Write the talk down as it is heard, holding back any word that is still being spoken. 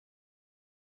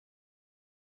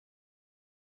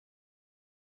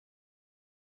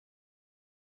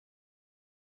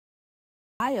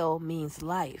Bio means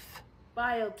life.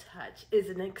 Biotouch is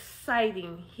an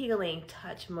exciting healing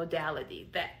touch modality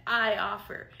that I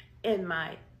offer in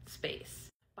my space.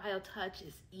 Biotouch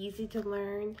is easy to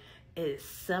learn, it is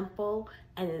simple,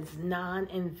 and is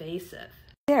non-invasive.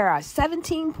 There are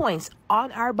 17 points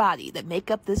on our body that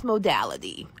make up this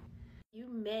modality. You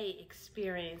may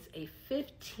experience a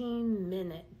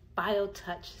 15-minute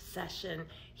Biotouch session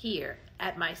here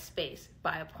at my space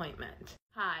by appointment.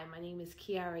 Hi, my name is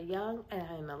Chiara Young, and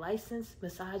I am a licensed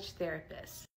massage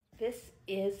therapist. This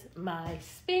is my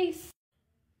space.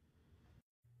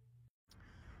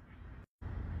 I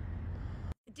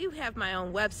do have my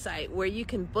own website where you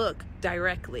can book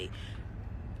directly.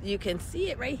 You can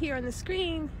see it right here on the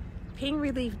screen,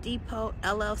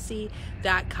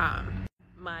 painreliefdepotllc.com.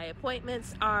 My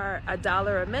appointments are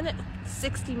 $1 a minute,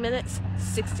 60 minutes,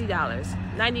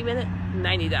 $60, 90 minutes,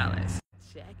 $90.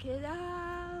 Check it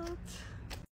out.